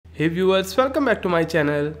Hey viewers, welcome back to my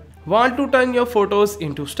channel. Want to turn your photos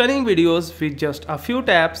into stunning videos with just a few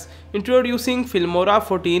taps? Introducing Filmora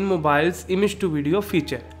 14 mobile's image to video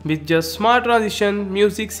feature. With just smart transition,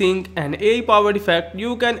 music sync and AI powered effect,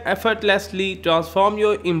 you can effortlessly transform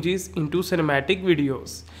your images into cinematic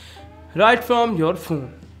videos right from your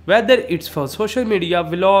phone. Whether it's for social media,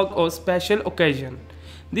 vlog or special occasion,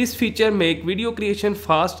 this feature makes video creation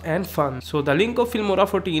fast and fun. So the link of Filmora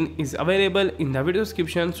 14 is available in the video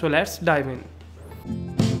description, so let's dive in.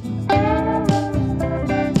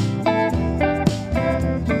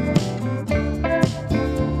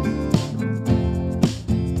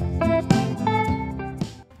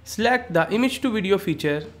 Select the image to video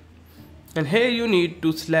feature, and here you need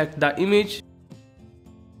to select the image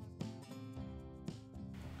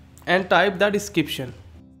and type the description.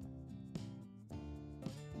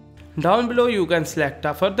 Down below you can select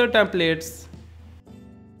the further templates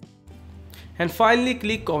and finally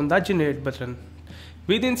click on the generate button.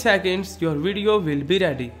 Within seconds your video will be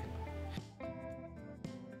ready.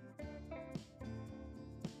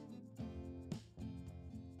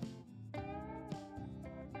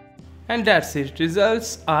 And that's it,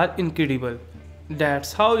 results are incredible.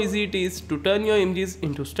 That's how easy it is to turn your images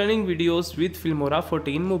into stunning videos with Filmora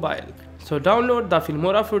 14 mobile. So download the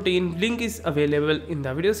Filmora 14, link is available in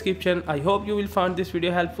the video description. I hope you will find this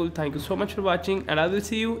video helpful. Thank you so much for watching and I will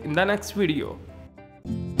see you in the next video.